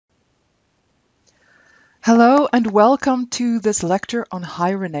Hello and welcome to this lecture on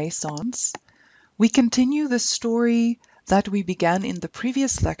High Renaissance. We continue the story that we began in the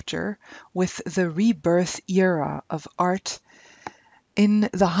previous lecture with the rebirth era of art. In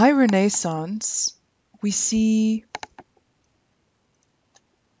the High Renaissance, we see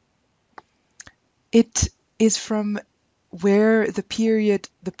it is from where the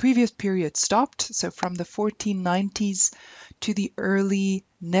previous period stopped, so from the 1490s to the early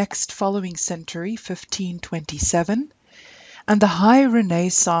next following century, 1527. And the High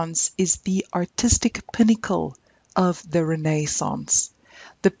Renaissance is the artistic pinnacle of the Renaissance.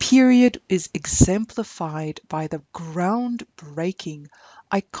 The period is exemplified by the groundbreaking,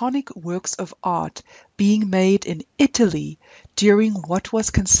 iconic works of art being made in Italy during what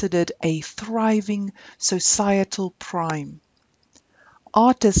was considered a thriving societal prime.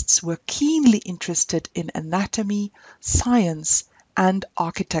 Artists were keenly interested in anatomy, science, and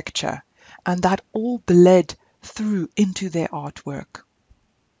architecture, and that all bled through into their artwork.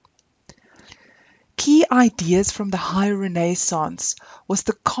 Key ideas from the High Renaissance was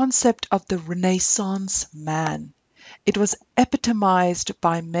the concept of the Renaissance man. It was epitomized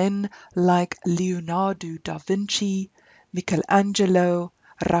by men like Leonardo da Vinci, Michelangelo,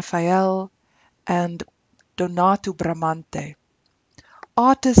 Raphael, and Donato Bramante.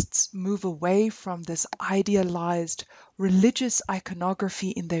 Artists move away from this idealized religious iconography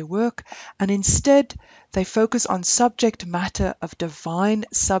in their work, and instead they focus on subject matter of divine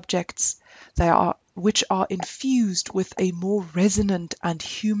subjects which are infused with a more resonant and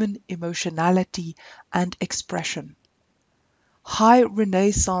human emotionality and expression. High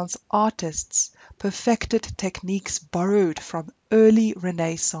Renaissance artists perfected techniques borrowed from early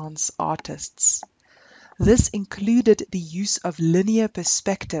Renaissance artists. This included the use of linear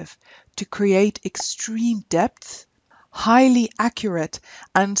perspective to create extreme depth, highly accurate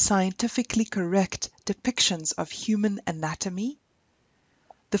and scientifically correct depictions of human anatomy,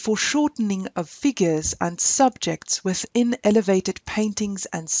 the foreshortening of figures and subjects within elevated paintings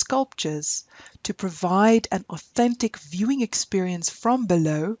and sculptures to provide an authentic viewing experience from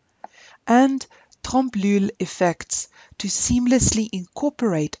below, and trompe-l'œil effects to seamlessly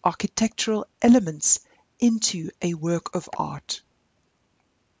incorporate architectural elements into a work of art.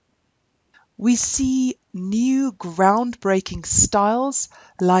 We see new groundbreaking styles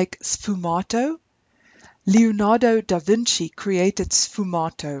like sfumato. Leonardo da Vinci created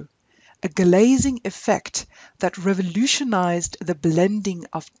sfumato, a glazing effect that revolutionized the blending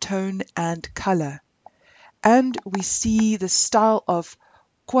of tone and color. And we see the style of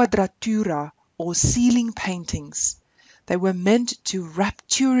quadratura or ceiling paintings. They were meant to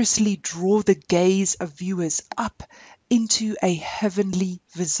rapturously draw the gaze of viewers up into a heavenly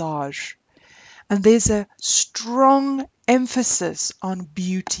visage. And there's a strong emphasis on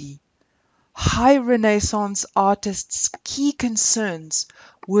beauty. High Renaissance artists' key concerns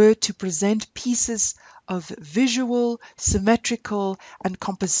were to present pieces of visual, symmetrical, and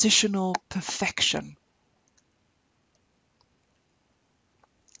compositional perfection.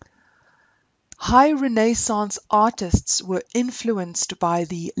 High Renaissance artists were influenced by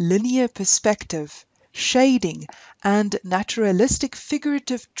the linear perspective, shading, and naturalistic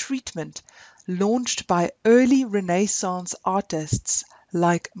figurative treatment launched by early Renaissance artists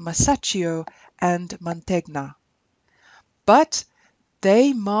like Masaccio and Mantegna. But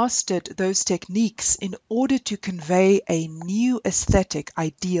they mastered those techniques in order to convey a new aesthetic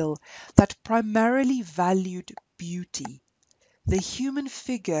ideal that primarily valued beauty. The human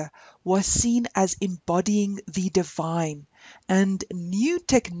figure was seen as embodying the divine, and new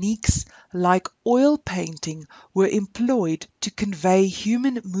techniques like oil painting were employed to convey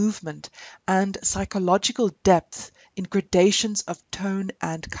human movement and psychological depth in gradations of tone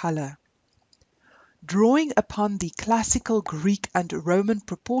and color. Drawing upon the classical Greek and Roman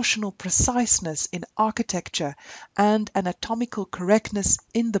proportional preciseness in architecture and anatomical correctness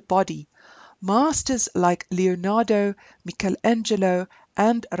in the body, masters like Leonardo, Michelangelo,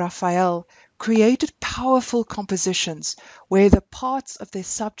 and Raphael created powerful compositions where the parts of their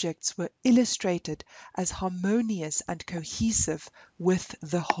subjects were illustrated as harmonious and cohesive with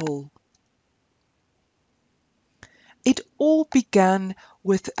the whole. It all began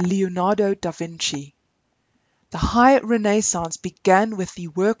with Leonardo da Vinci. The High Renaissance began with the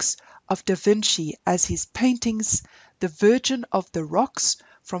works of da Vinci as his paintings, The Virgin of the Rocks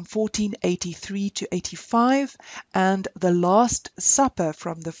from 1483 to 85 and The Last Supper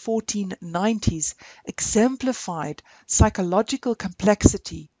from the 1490s, exemplified psychological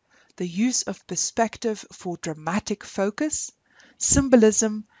complexity, the use of perspective for dramatic focus,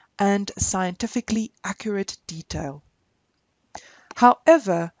 symbolism, and scientifically accurate detail.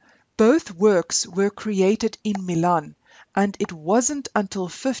 However, Both works were created in Milan, and it wasn't until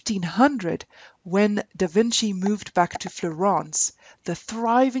 1500 when Da Vinci moved back to Florence, the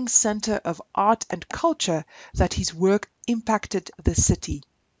thriving center of art and culture, that his work impacted the city.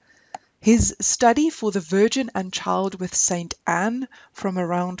 His study for the Virgin and Child with Saint Anne from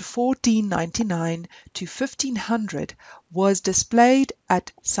around 1499 to 1500 was displayed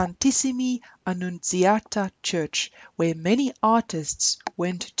at Santissimi Annunziata Church, where many artists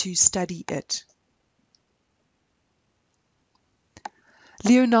went to study it.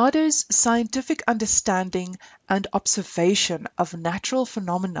 Leonardo's scientific understanding and observation of natural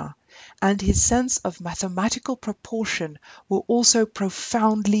phenomena and his sense of mathematical proportion were also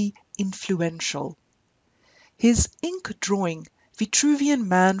profoundly influential. His ink drawing, Vitruvian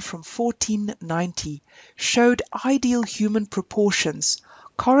Man from 1490, showed ideal human proportions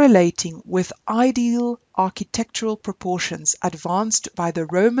correlating with ideal architectural proportions advanced by the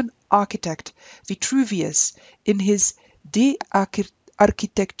Roman architect Vitruvius in his De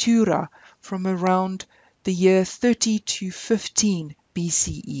Architectura from around the year 30 to 15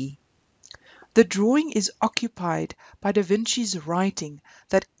 BCE. The drawing is occupied by Da Vinci's writing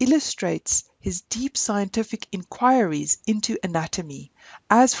that illustrates his deep scientific inquiries into anatomy,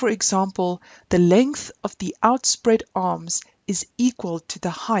 as for example, the length of the outspread arms is equal to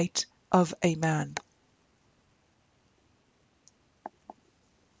the height of a man.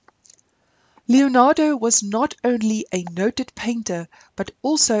 Leonardo was not only a noted painter, but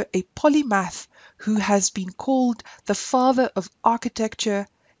also a polymath who has been called the father of architecture,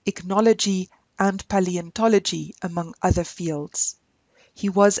 ichnology, and paleontology, among other fields. He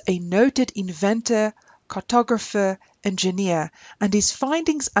was a noted inventor, cartographer, engineer, and his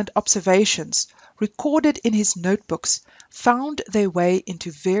findings and observations, recorded in his notebooks, found their way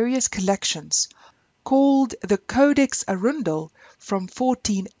into various collections, called the Codex Arundel from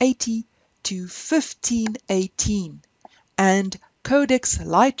 1480 to 1518, and Codex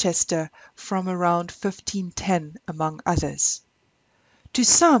Leicester from around 1510, among others. To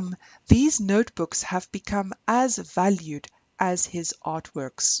some, these notebooks have become as valued as his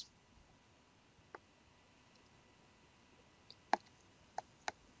artworks.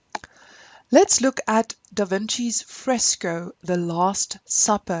 Let's look at Da Vinci's fresco, The Last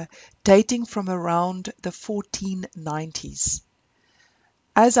Supper, dating from around the 1490s.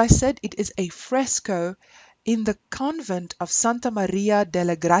 As I said, it is a fresco in the convent of Santa Maria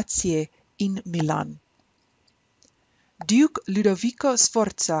delle Grazie in Milan. Duke Ludovico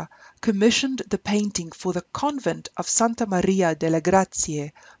Sforza commissioned the painting for the convent of Santa Maria delle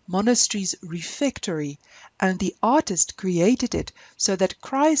Grazie monastery's refectory, and the artist created it so that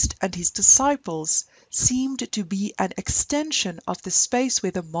Christ and his disciples seemed to be an extension of the space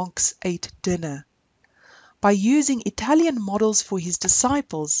where the monks ate dinner. By using Italian models for his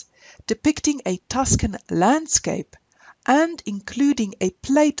disciples, depicting a Tuscan landscape, and including a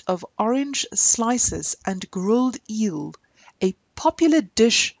plate of orange slices and grilled eel, a popular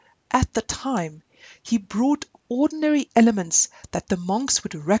dish at the time, he brought ordinary elements that the monks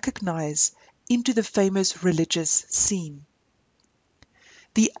would recognize into the famous religious scene.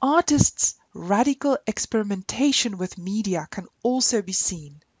 The artist's radical experimentation with media can also be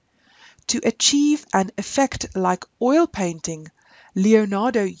seen. To achieve an effect like oil painting,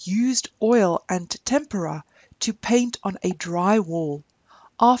 Leonardo used oil and tempera to paint on a dry wall,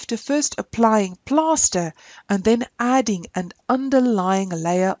 after first applying plaster and then adding an underlying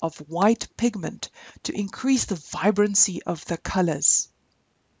layer of white pigment to increase the vibrancy of the colors.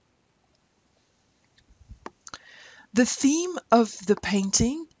 The theme of the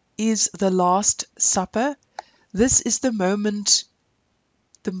painting is the Last Supper. This is the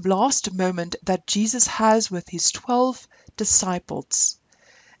last moment that Jesus has with his 12 disciples.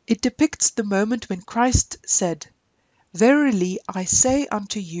 It depicts the moment when Christ said, "Verily I say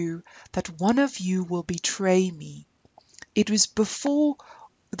unto you that one of you will betray me." It was before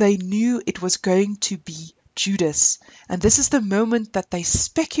they knew it was going to be Judas, and this is the moment that they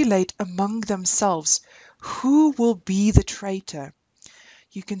speculate among themselves, who will be the traitor?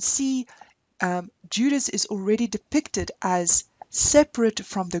 You can see Judas is already depicted as separate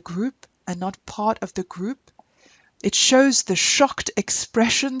from the group and not part of the group. It shows the shocked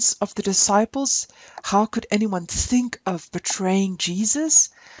expressions of the disciples. How could anyone think of betraying Jesus?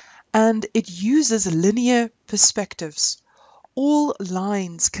 And it uses linear perspectives. All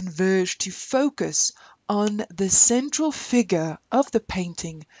lines converge to focus on the central figure of the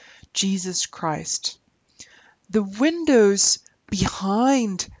painting, Jesus Christ. The windows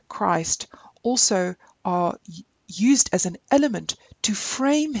behind Christ also are used as an element to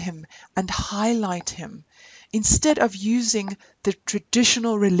frame him and highlight him. Instead of using the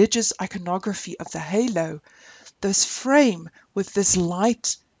traditional religious iconography of the halo, this frame with this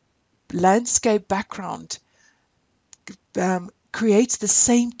light landscape background creates the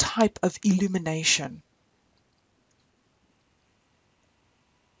same type of illumination.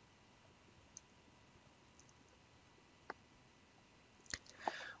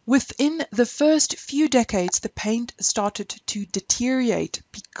 Within the first few decades, the paint started to deteriorate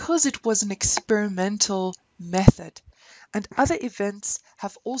because it was an experimental method, and other events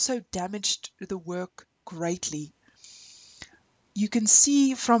have also damaged the work greatly. You can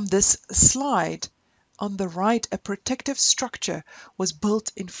see from this slide on the right, a protective structure was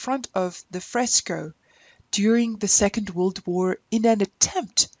built in front of the fresco during the Second World War in an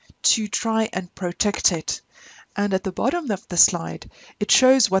attempt to try and protect it. And at the bottom of the slide, it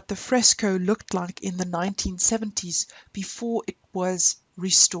shows what the fresco looked like in the 1970s before it was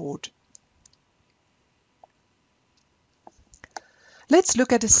restored. Let's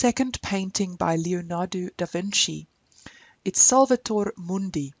look at a second painting by Leonardo da Vinci. It's Salvator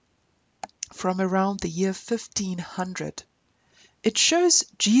Mundi from around the year 1500. It shows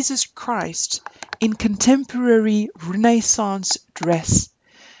Jesus Christ in contemporary Renaissance dress.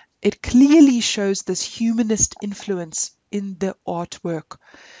 It clearly shows this humanist influence in the artwork,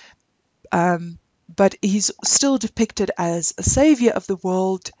 but he's still depicted as a savior of the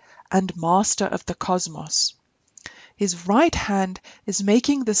world and master of the cosmos. His right hand is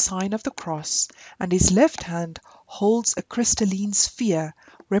making the sign of the cross, and his left hand holds a crystalline sphere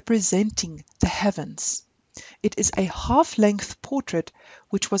representing the heavens. It is a half-length portrait,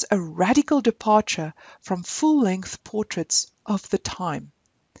 which was a radical departure from full-length portraits of the time.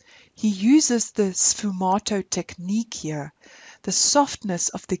 He uses the sfumato technique here. The softness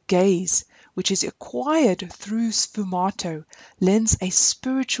of the gaze, which is acquired through sfumato, lends a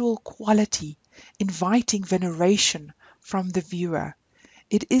spiritual quality, inviting veneration from the viewer.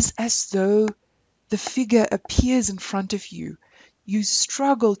 It is as though the figure appears in front of you. You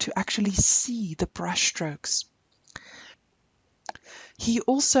struggle to actually see the brushstrokes. He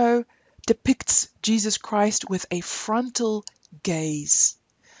also depicts Jesus Christ with a frontal gaze.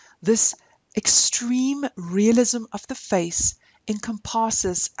 This extreme realism of the face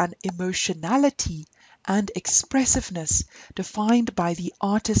encompasses an emotionality and expressiveness defined by the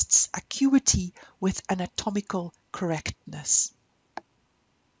artist's acuity with anatomical correctness.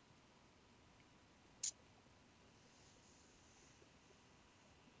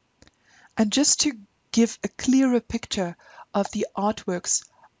 And just to give a clearer picture of the artworks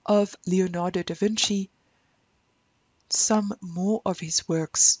of Leonardo da Vinci, some more of his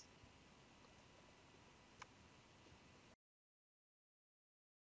works.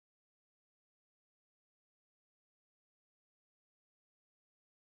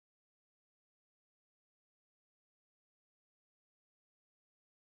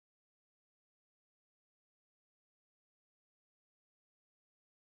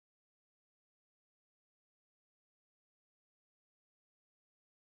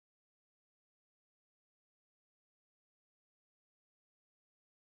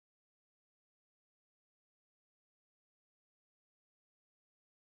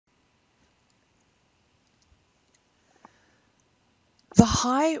 The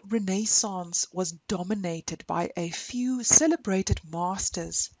High Renaissance was dominated by a few celebrated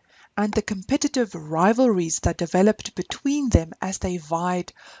masters and the competitive rivalries that developed between them as they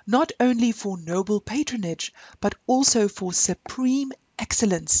vied not only for noble patronage but also for supreme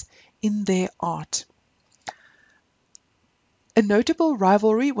excellence in their art. A notable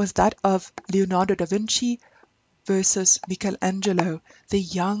rivalry was that of Leonardo da Vinci versus Michelangelo, the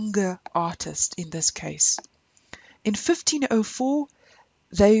younger artist in this case. In 1504,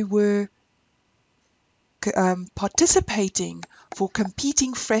 they were participating for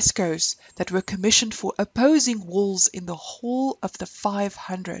competing frescoes that were commissioned for opposing walls in the Hall of the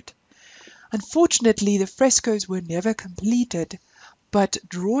 500. Unfortunately, the frescoes were never completed, but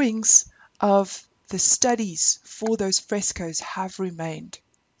drawings of the studies for those frescoes have remained.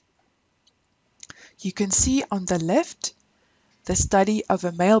 You can see on the left the study of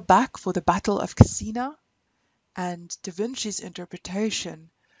a male back for the Battle of Cassina, and Da Vinci's interpretation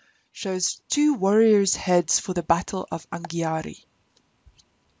shows two warriors' heads for the Battle of Anghiari.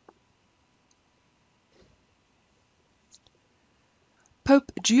 Pope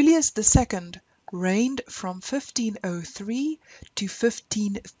Julius II reigned from 1503 to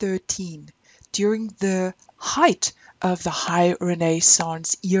 1513 during the height of the High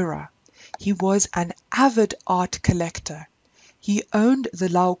Renaissance era. He was an avid art collector. He owned the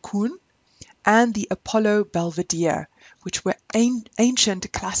Laocoon and the Apollo Belvedere, which were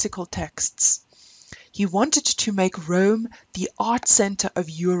ancient classical texts. He wanted to make Rome the art center of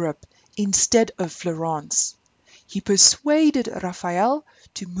Europe instead of Florence. He persuaded Raphael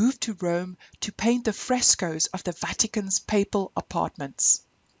to move to Rome to paint the frescoes of the Vatican's papal apartments.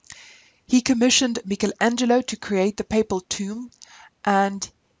 He commissioned Michelangelo to create the papal tomb, and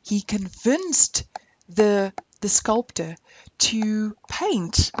he convinced the sculptor to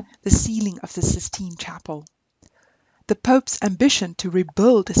paint the ceiling of the Sistine Chapel. The Pope's ambition to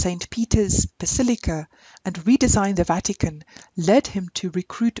rebuild St. Peter's Basilica and redesign the Vatican led him to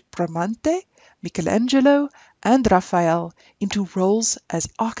recruit Bramante, Michelangelo, and Raphael into roles as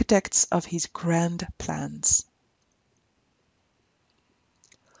architects of his grand plans.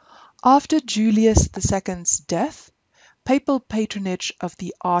 After Julius II's death, papal patronage of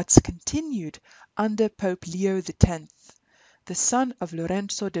the arts continued under Pope Leo X, the son of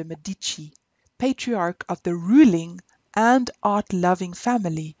Lorenzo de' Medici, patriarch of the ruling and art-loving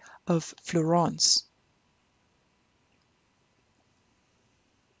family of Florence.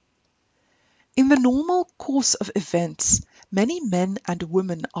 In the normal course of events, many men and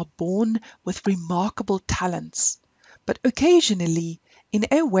women are born with remarkable talents, but occasionally, in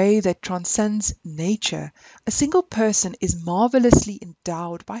a way that transcends nature, a single person is marvelously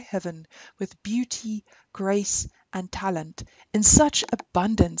endowed by heaven with beauty, grace, and talent in such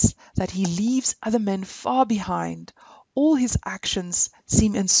abundance that he leaves other men far behind. All his actions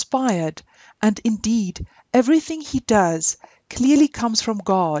seem inspired, and indeed everything he does clearly comes from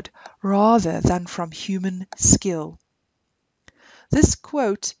God rather than from human skill. This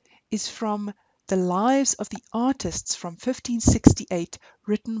quote is from the Lives of the Artists from 1568,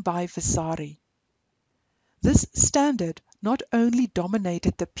 written by Vasari. This standard not only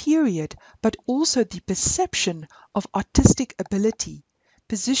dominated the period, but also the perception of artistic ability,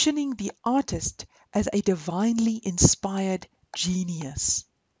 positioning the artist as a divinely inspired genius.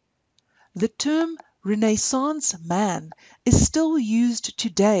 The term Renaissance man is still used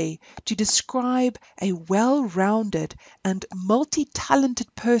today to describe a well-rounded and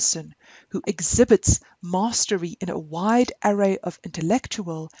multi-talented person who exhibits mastery in a wide array of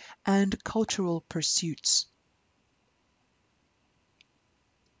intellectual and cultural pursuits.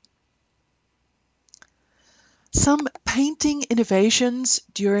 Some painting innovations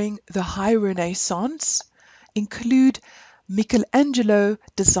during the High Renaissance include Michelangelo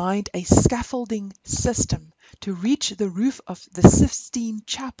designed a scaffolding system to reach the roof of the Sistine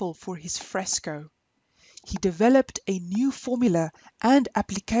Chapel for his fresco. He developed a new formula and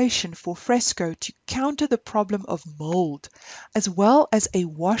application for fresco to counter the problem of mold, as well as a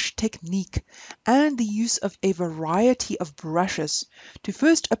wash technique and the use of a variety of brushes to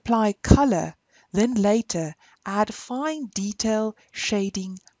first apply color, then later add fine detail,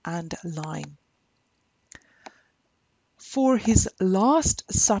 shading, and line. For his Last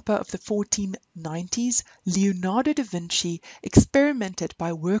Supper of the 1490s, Leonardo da Vinci experimented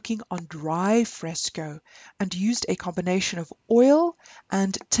by working on dry fresco and used a combination of oil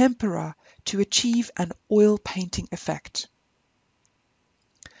and tempera to achieve an oil painting effect.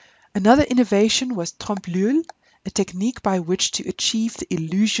 Another innovation was trompe-l'œil, a technique by which to achieve the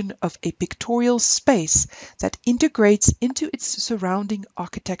illusion of a pictorial space that integrates into its surrounding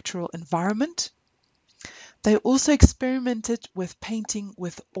architectural environment. They also experimented with painting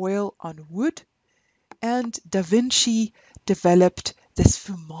with oil on wood, and Da Vinci developed the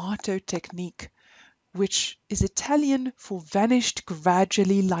sfumato technique, which is Italian for vanished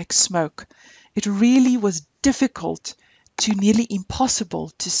gradually like smoke. It really was difficult to nearly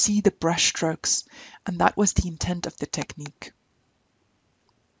impossible to see the brushstrokes, and that was the intent of the technique.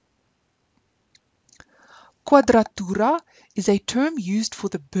 Quadratura is a term used for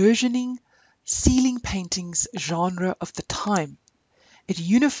the burgeoning ceiling paintings genre of the time. It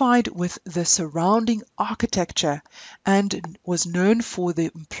unified with the surrounding architecture and was known for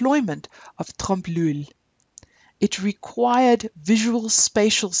the employment of trompe-l'œil. It required visual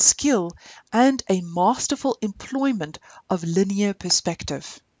spatial skill and a masterful employment of linear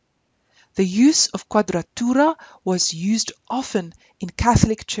perspective. The use of quadratura was used often in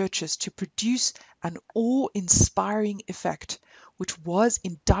Catholic churches to produce an awe-inspiring effect, which was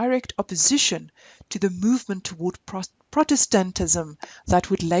in direct opposition to the movement toward Protestantism that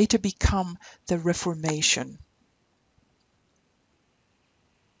would later become the Reformation.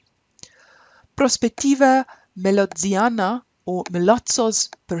 Prospettiva melozziana, or Melozzo's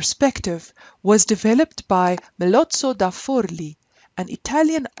perspective, was developed by Melozzo da Forlì, an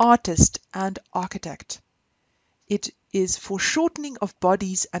Italian artist and architect. It is foreshortening of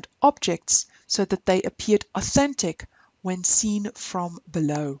bodies and objects so that they appeared authentic when seen from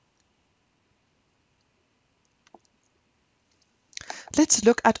below. Let's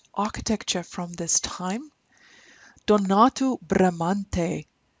look at architecture from this time. Donato Bramante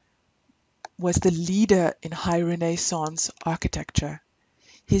was the leader in High Renaissance architecture.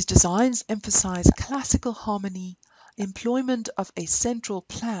 His designs emphasize classical harmony, employment of a central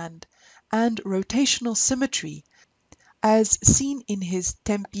plan, and rotational symmetry, as seen in his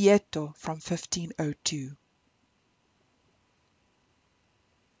Tempietto from 1502.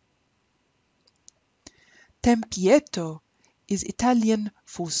 Tempietto is Italian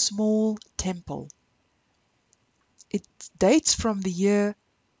for small temple. It dates from the year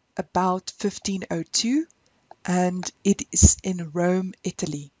about 1502 and it is in Rome,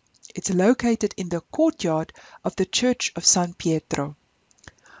 Italy. It's located in the courtyard of the Church of San Pietro.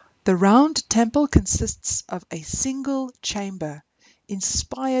 The round temple consists of a single chamber,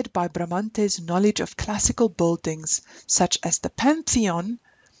 inspired by Bramante's knowledge of classical buildings such as the Pantheon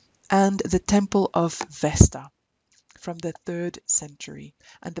and the Temple of Vesta from the 3rd century.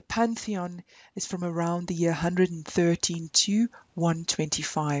 And the Pantheon is from around the year 113 to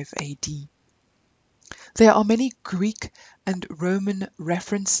 125 AD. There are many Greek and Roman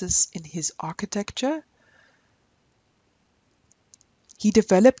references in his architecture. He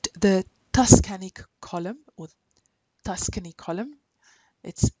developed the Tuscanic column or Tuscany column.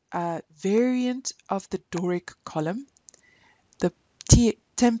 It's a variant of the Doric column. The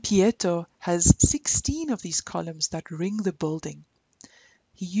Tempietto has 16 of these columns that ring the building.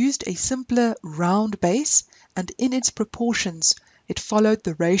 He used a simpler round base, and in its proportions it followed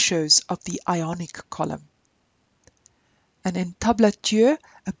the ratios of the Ionic column. An entablature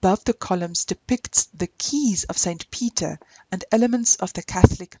above the columns depicts the keys of St. Peter and elements of the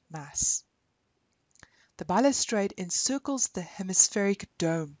Catholic Mass. The balustrade encircles the hemispheric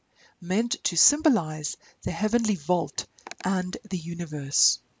dome, meant to symbolize the heavenly vault and the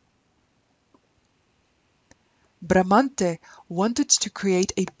universe. Bramante wanted to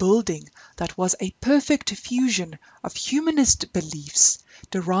create a building that was a perfect fusion of humanist beliefs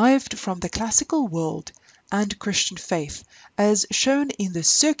derived from the classical world and Christian faith, as shown in the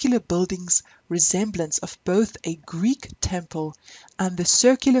circular building's resemblance of both a Greek temple and the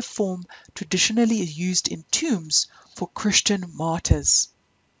circular form traditionally used in tombs for Christian martyrs.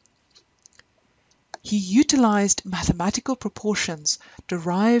 He utilized mathematical proportions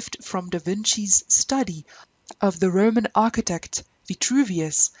derived from Da Vinci's study of the Roman architect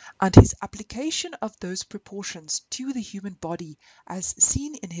Vitruvius and his application of those proportions to the human body as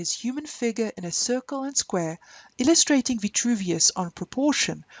seen in his human figure in a circle and square, illustrating Vitruvius on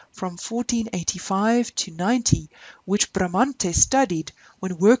proportion from 1485 to 90, which Bramante studied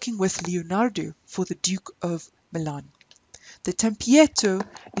when working with Leonardo for the Duke of Milan. The Tempietto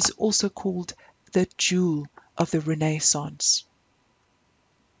is also called the jewel of the Renaissance.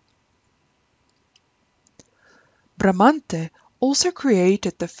 Bramante also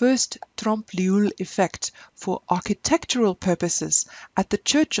created the first trompe-l'oeil effect for architectural purposes at the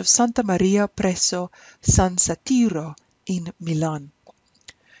Church of Santa Maria presso San Satiro in Milan.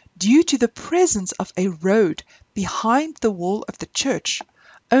 Due to the presence of a road behind the wall of the church,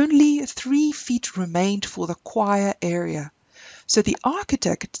 only 3 feet remained for the choir area, so the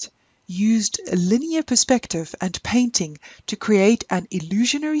architect used linear perspective and painting to create an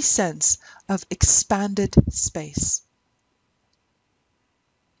illusionary sense of expanded space.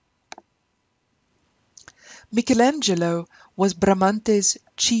 Michelangelo was Bramante's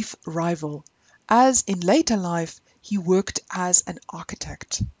chief rival, as in later life he worked as an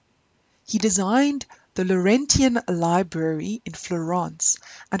architect. He designed the Laurentian Library in Florence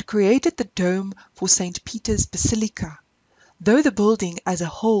and created the dome for St. Peter's Basilica. Though the building as a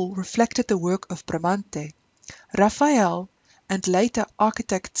whole reflected the work of Bramante, Raphael, and later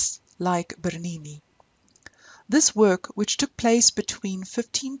architects like Bernini. This work, which took place between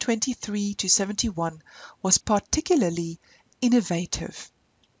 1523 to 71, was particularly innovative,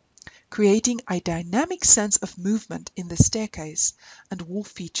 creating a dynamic sense of movement in the staircase and wall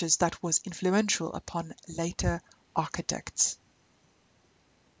features that was influential upon later architects.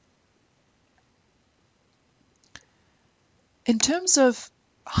 In terms of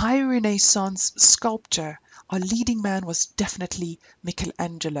High Renaissance sculpture, our leading man was definitely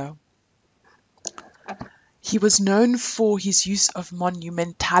Michelangelo. He was known for his use of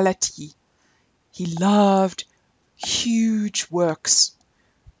monumentality. He loved huge works,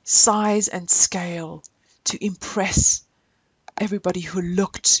 size and scale, to impress everybody who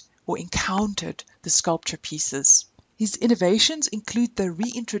looked or encountered the sculpture pieces. His innovations include the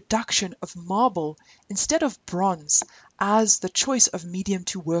reintroduction of marble instead of bronze as the choice of medium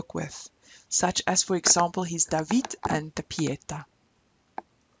to work with, such as, for example, his David and the Pietà.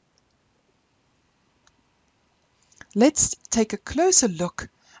 Let's take a closer look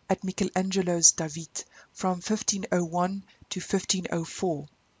at Michelangelo's David from 1501 to 1504.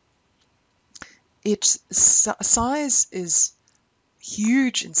 Its size is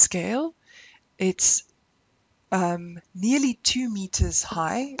huge in scale. It's nearly 2 meters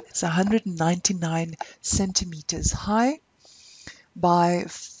high. It's 199 centimeters high by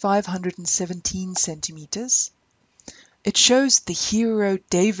 517 centimeters. It shows the hero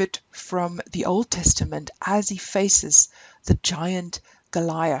David from the Old Testament as he faces the giant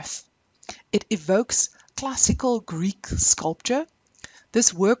Goliath. It evokes classical Greek sculpture.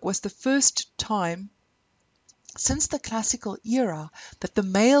 This work was the first time since the classical era that the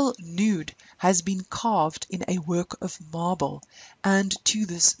male nude has been carved in a work of marble and to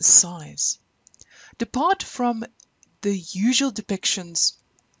this size. Depart from the usual depictions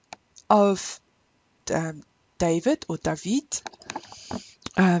of David or David.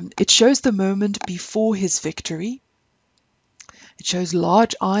 It shows the moment before his victory. It shows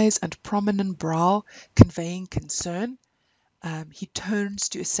large eyes and prominent brow conveying concern. He turns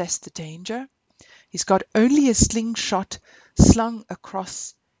to assess the danger. He's got only a slingshot slung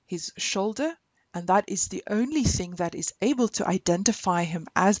across his shoulder, and that is the only thing that is able to identify him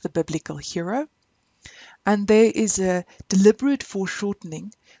as the biblical hero. And there is a deliberate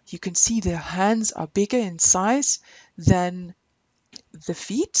foreshortening. You can see the hands are bigger in size than the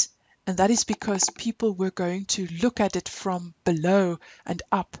feet, and that is because people were going to look at it from below and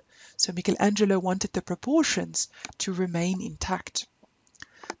up. So Michelangelo wanted the proportions to remain intact.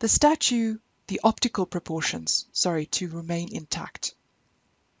 The optical proportions, to remain intact.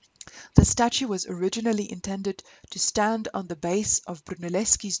 The statue was originally intended to stand on the base of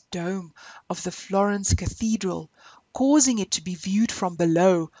Brunelleschi's dome of the Florence Cathedral, causing it to be viewed from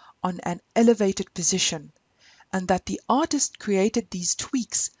below on an elevated position, and that the artist created these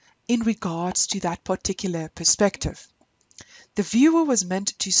tweaks in regards to that particular perspective. The viewer was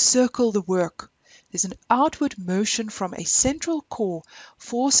meant to circle the work. There's an outward motion from a central core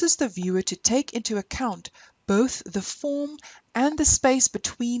forces the viewer to take into account both the form and the space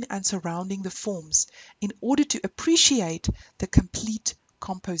between and surrounding the forms in order to appreciate the complete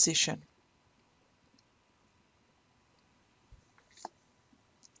composition.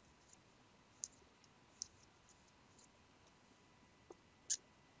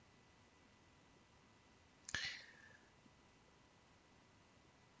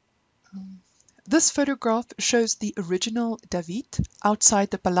 This photograph shows the original David outside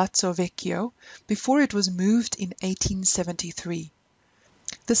the Palazzo Vecchio before it was moved in 1873.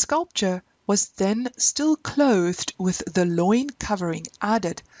 The sculpture was then still clothed with the loin covering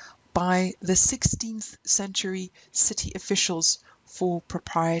added by the 16th century city officials for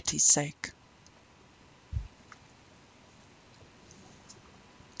propriety's sake.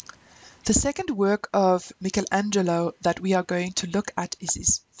 The second work of Michelangelo that we are going to look at is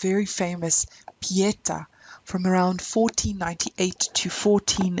his very famous Pietà from around 1498 to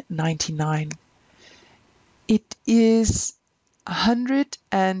 1499. It is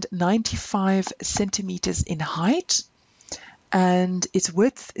 195 centimeters in height, and its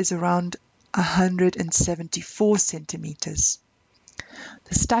width is around 174 centimeters.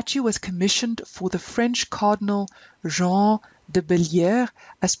 The statue was commissioned for the French Cardinal Jean de Bellière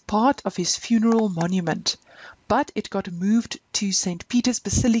as part of his funeral monument, but it got moved to St. Peter's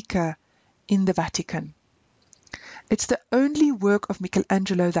Basilica in the Vatican. It's the only work of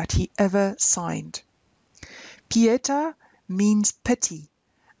Michelangelo that he ever signed. Pietà means pity,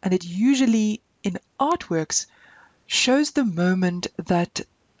 and it usually in artworks shows the moment that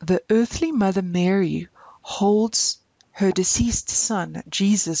the earthly Mother Mary holds her deceased son,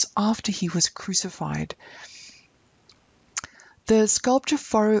 Jesus, after he was crucified. The sculpture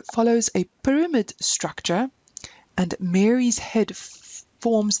follows a pyramid structure, and Mary's head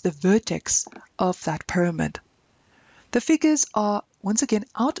forms the vertex of that pyramid. The figures are once again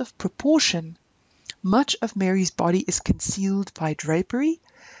out of proportion. Much of Mary's body is concealed by drapery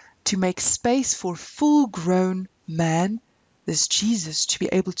to make space for full-grown man, this Jesus, to be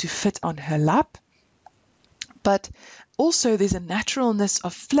able to fit on her lap. But also there's a naturalness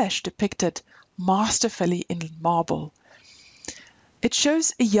of flesh depicted masterfully in marble. It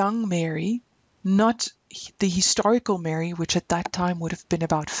shows a young Mary, not the historical Mary, which at that time would have been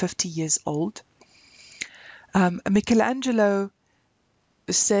about 50 years old. Michelangelo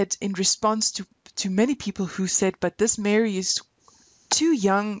said in response to many people who said, but this Mary is too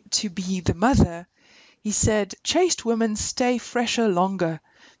young to be the mother, he said, chaste women stay fresher longer,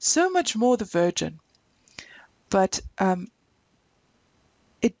 so much more the virgin. But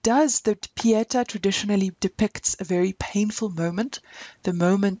It does. The Pieta traditionally depicts a very painful moment, the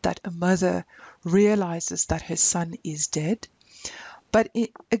moment that a mother realizes that her son is dead. But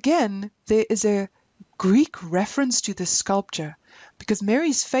again, there is a Greek reference to the sculpture, because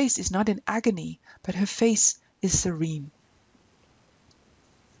Mary's face is not in agony, but her face is serene.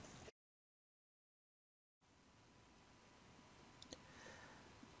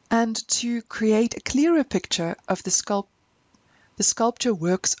 And to create a clearer picture of the sculpture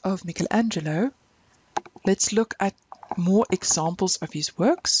works of Michelangelo, let's look at more examples of his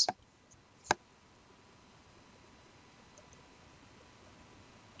works.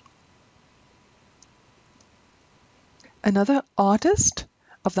 Another artist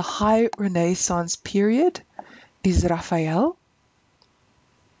of the High Renaissance period is Raphael.